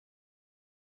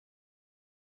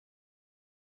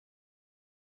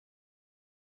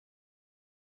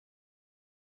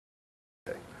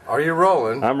Are you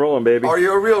rolling? I'm rolling, baby. Are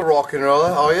you a real rock and roller?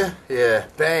 Are you? Yeah.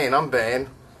 Bane. I'm Bane.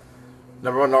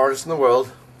 #1 artist in the world.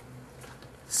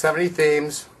 70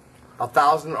 themes,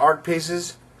 1,000 art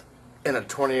pieces in a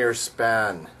 20-year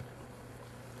span.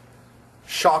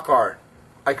 Shock art.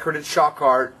 I created shock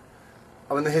art.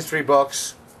 I'm in the history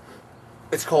books.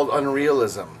 It's called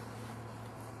unrealism.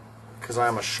 Because I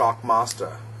am a shock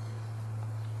master.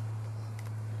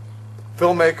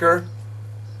 Filmmaker,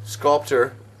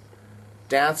 sculptor,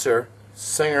 dancer,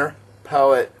 singer,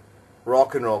 poet,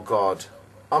 rock and roll god.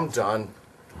 I'm done.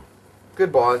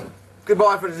 Goodbye.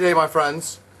 Goodbye for today, my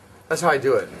friends. That's how I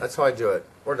do it. That's how I do it.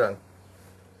 We're done.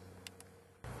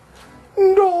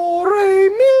 Do, re,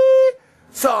 mi.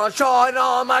 Sunshine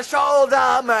on my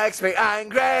shoulder makes me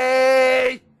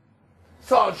angry.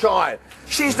 Sunshine.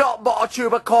 She's not but a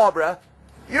chupacabra.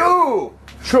 You,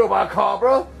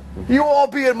 chupacabra. You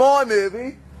won't be in my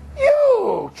movie.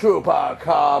 You,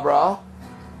 chupacabra.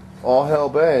 All hell,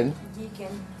 Bane.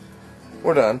 Deacon.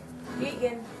 We're done.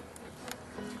 Deacon.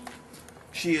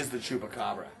 She is the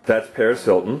chupacabra. That's Paris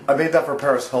Hilton. I made that for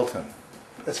Paris Hilton.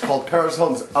 It's called Paris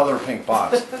Hilton's Other Pink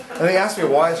Box. And they asked me,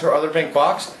 why is her other pink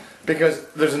box? Because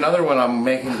there's another one I'm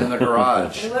making in the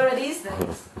garage. And what are these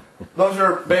things? Those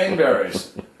are Bane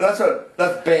berries. That's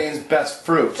Bane's best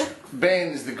fruit.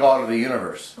 Bane is the god of the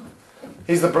universe.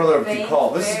 He's the brother of Bane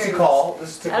Tikal. This is Tikal.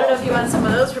 This is Tikal. I don't know if you want some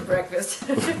of those for breakfast.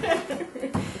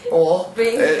 Well,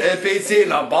 Bane. it beats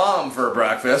eating a bomb for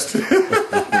breakfast.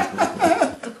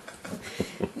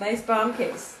 Nice bomb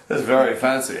case. It's very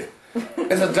fancy.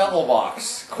 It's a double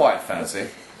box. Quite fancy.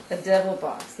 A devil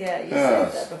box. Yeah, you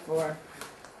Yes. said that before.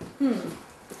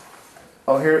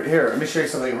 Oh, here. Let me show you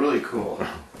something really cool.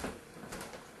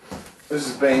 This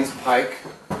is Bane's pike.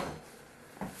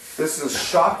 This is a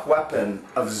shock weapon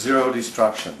of zero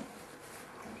destruction.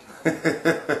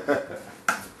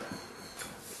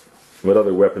 What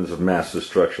other weapons of mass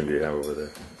destruction do you have over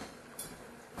there?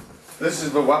 This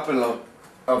is the weapon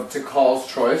of Tikal's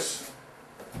choice.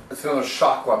 It's another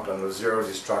shock weapon of zero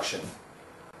destruction.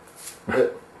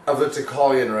 Of the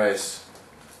Tikalian race.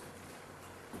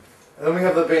 And then we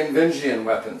have the Banevingian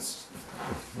weapons.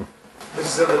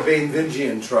 This is of the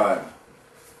Banevingian tribe.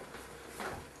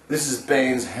 This is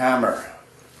Bane's hammer.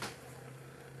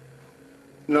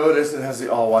 Notice it has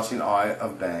the all-watching eye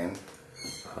of Bane.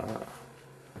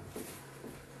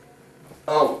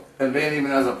 Oh, and Bane even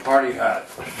has a party hat.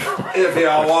 If you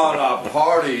want a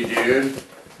party, dude,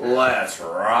 let's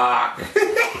rock.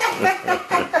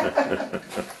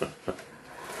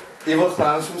 Evil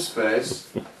clowns from space.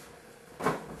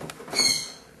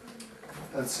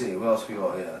 Let's see, what else we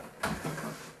got here?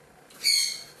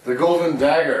 The golden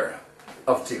dagger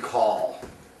of Tikal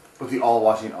with the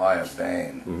all-watching eye of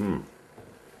Bane.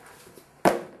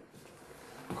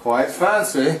 Quite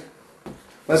fancy.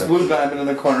 That's Blue Diamond in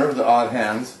the corner with the odd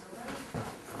hands.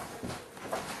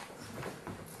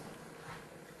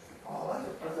 Oh,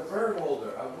 that's a bird holder.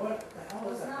 What the hell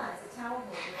is that? It's not. It's a towel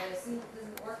holder, but it doesn't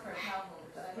work for a towel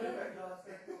holder. But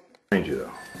I mean, Change you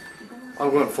though. I'm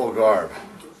going full garb.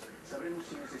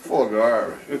 Full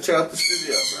garb. You check out the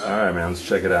studio, man. All right, man. Let's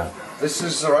check it out. This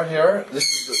is right here. This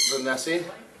is the Nessie.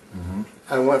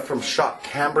 I went from shock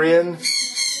Cambrian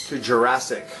to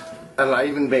Jurassic. And I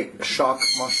even make shock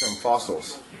mushroom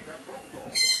fossils.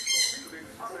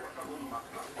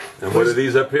 And what are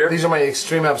these up here? These are my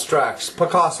extreme abstracts.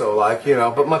 Picasso-like, you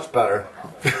know, but much better.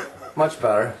 Much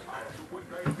better.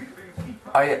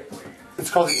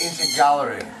 It's called the Ancient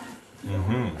Gallery.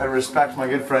 I respect my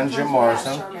good friend Jim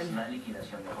Morrison.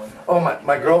 Oh,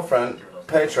 my girlfriend,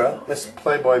 Petra, Miss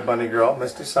Playboy Bunny Girl,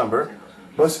 Miss December,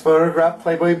 most photographed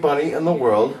Playboy Bunny in the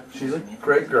world. She's a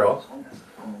great girl.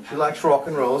 She likes rock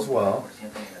and roll as well.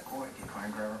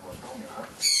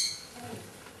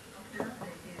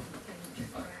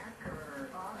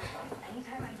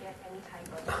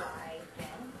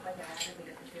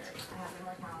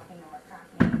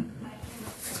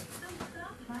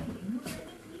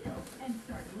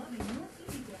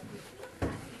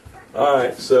 All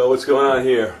right. So what's going on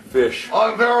here, Fish?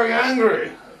 I'm very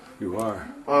angry. You are.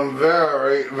 I'm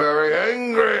very, very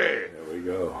angry. There we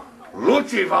go.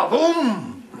 Luchi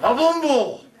vavum,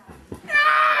 vavumbo.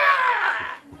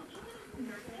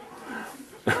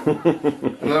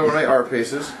 Another one of my art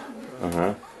pieces.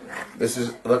 This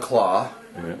is the claw,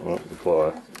 Yeah, well, the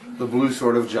claw. the blue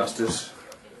sword of justice.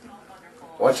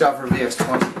 Watch out for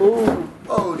VX20. Ooh.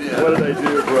 Oh dear. What did I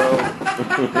do, bro?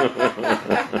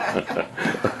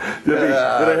 Did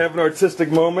I have an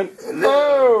artistic moment?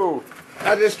 Oh!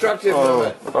 A destructive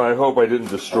moment. Oh, I hope I didn't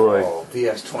destroy. Oh,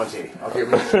 VX20. Okay,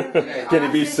 Can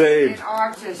it be saved?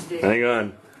 Artistic. Hang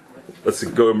on. Let's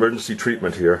go emergency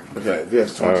treatment here. Okay,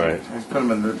 VX20. All right. Let's put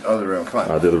them in the other room. Fine.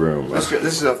 The other room. This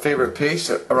is a favorite piece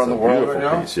around the world right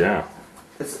now. Piece, yeah.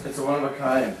 It's a one of a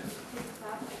kind.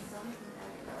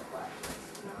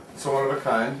 It's a one of a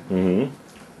kind. Mm-hmm.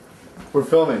 We're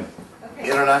filming. Okay.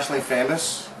 Internationally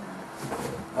famous.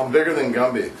 I'm bigger than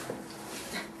Gumby.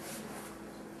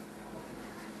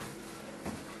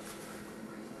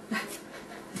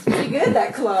 Pretty good,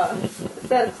 that claw.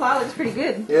 That claw looks pretty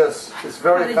good. Yes, it's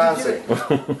very How did you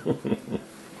fancy. do it?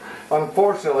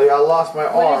 Unfortunately, I lost my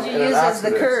What arm did in you an use as the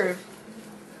accident. curve?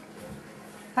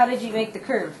 How did you make the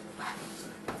curve?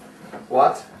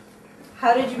 What?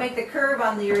 How did you make the curve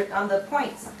on the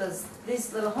points?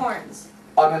 These little horns.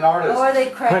 I'm an artist. Oh, are they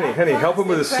crab Honey, help him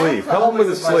with his sleeve. Help him with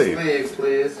his My sleeve. sleeve,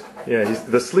 please. Yeah,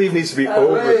 the sleeve needs to be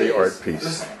over the Please. art piece.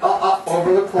 Just,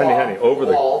 over the claw. Honey, over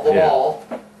the- ball. The yeah. ball.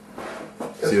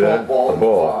 See It's that? Ball, The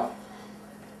ball. claw.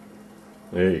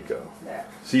 There you go. There.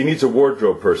 So he needs a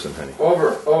wardrobe person, honey.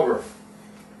 Over.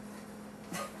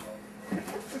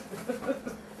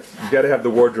 You got to have the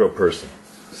wardrobe person.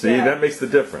 See, Yeah. that makes the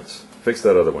difference. Fix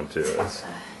that other one too. That's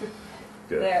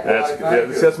good. There. That's Why, good. thank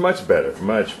Yeah, you. that's much better.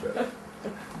 Much better.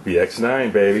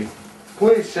 BX9, baby.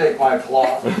 Please shake my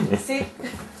claw. See?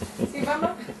 See,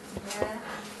 Mama?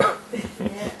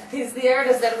 Yeah. He's the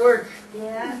artist at work.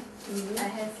 Yeah. I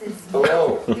have this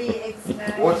Hello.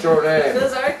 VX9. What's your name?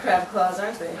 Those are crab claws,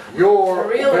 aren't they? You're The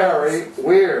real very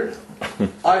weird.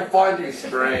 I find you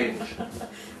strange.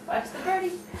 Watch the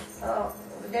birdie. Oh,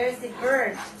 there's the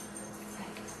bird.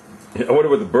 I wonder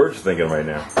what the bird's thinking right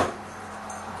now.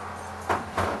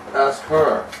 Ask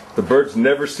her. The bird's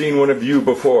never seen one of you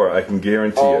before, I can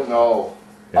guarantee Oh it. no.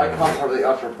 I come from the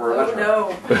upper perimeter.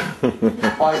 Oh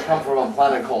no. I come from a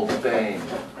planet called Bane.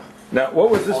 Now, what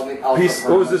was this On the outer piece?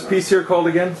 What was this perimeter. piece here called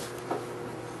again?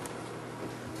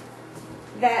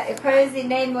 What is the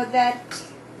name of that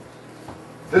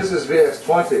This is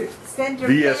VX20. center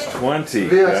pin? VS20. Got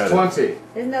it. VX20.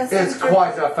 There's no It's center,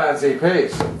 quite a fancy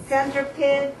piece. center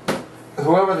pin.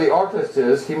 Whoever the artist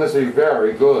is, he must be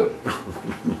very good.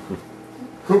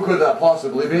 Who could that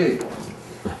possibly be?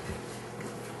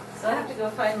 So I have to go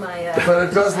find my But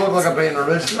it does look like a Bane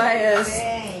original.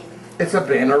 Bang. It's a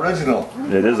Bane original.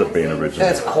 It is a Bane original.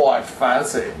 It's quite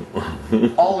fancy.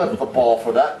 I'll lift the ball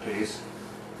for that piece.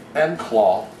 And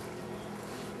claw.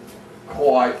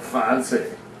 Quite fancy.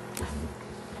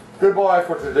 Goodbye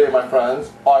for today, my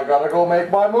friends. I gotta go make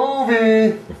my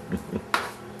movie.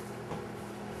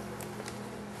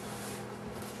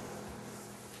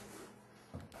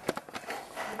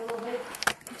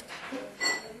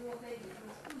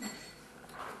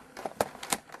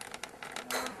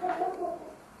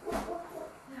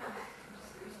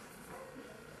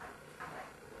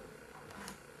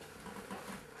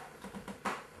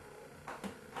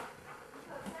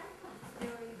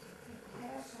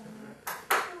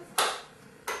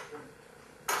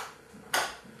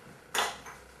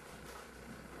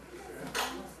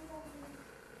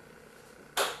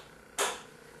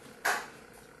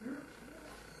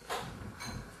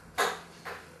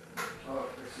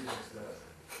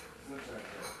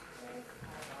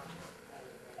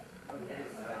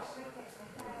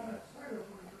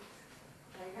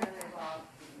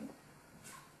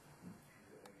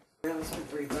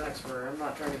 $3 I'm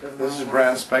not trying to go to This is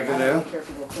brand spanking new.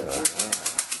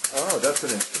 Oh, that's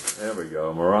an instrument. There we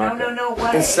go. No, Maraca. no,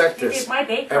 what? Insectus. It's my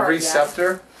bait card, Every yeah.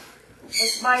 scepter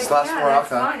It's my, slash yeah, that's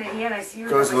maraca fine. And yeah, and I see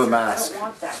yours, goes but with a I mask. don't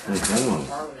want that kind. I want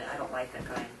Parliament. I don't like that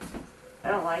kind. I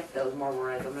don't like those marble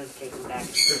reds. I'm going to take them back.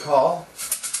 Good call.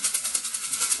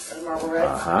 Those marble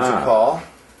reds. Good call.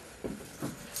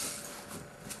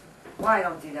 Why I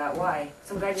don't do that? Why?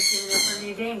 Some guy just came in there for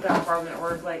me a game got Parliament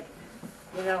where it's like,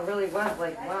 you know, really was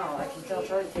like, wow, I can tell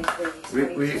Charlie takes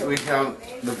crazy. We count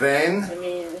the Bane I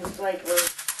mean, it's like we're.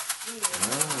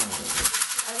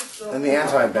 and the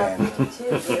anti-Bane.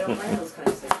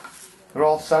 They're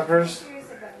all suckers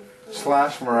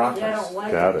slash maracas. Yeah, I don't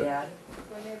like Got it, it. Dad.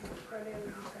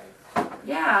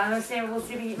 Yeah, I'm saying we'll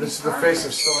see if we can This is the face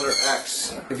of cylinder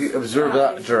X. If you observe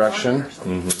that direction.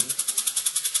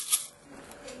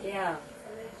 Yeah.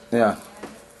 Yeah.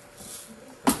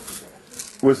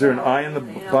 Was there an eye in the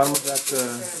bottom of that?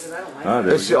 Ah,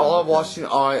 there It's we the go. all-watching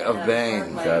eye of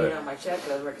Bane. Got it.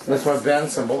 That's my band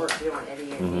symbol.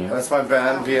 That's my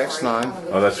band, VX9.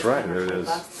 Oh, that's right. There it is.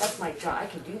 That's my job. I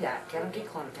can do that. I don't get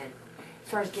Clonopin. As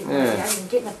far as getting Yeah. I didn't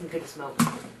get nothing good to smoke.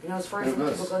 You know, as far as It when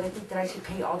was. people go, they think that I should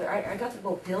pay all their. I got the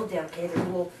little bill down, okay? Their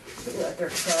little, their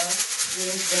stuff,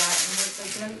 this, that, and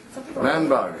it's like, you know, some people are Man like,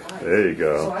 bug. "Why?" There you So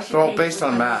go. I should They're all pay based for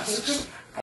on my masks. vacation.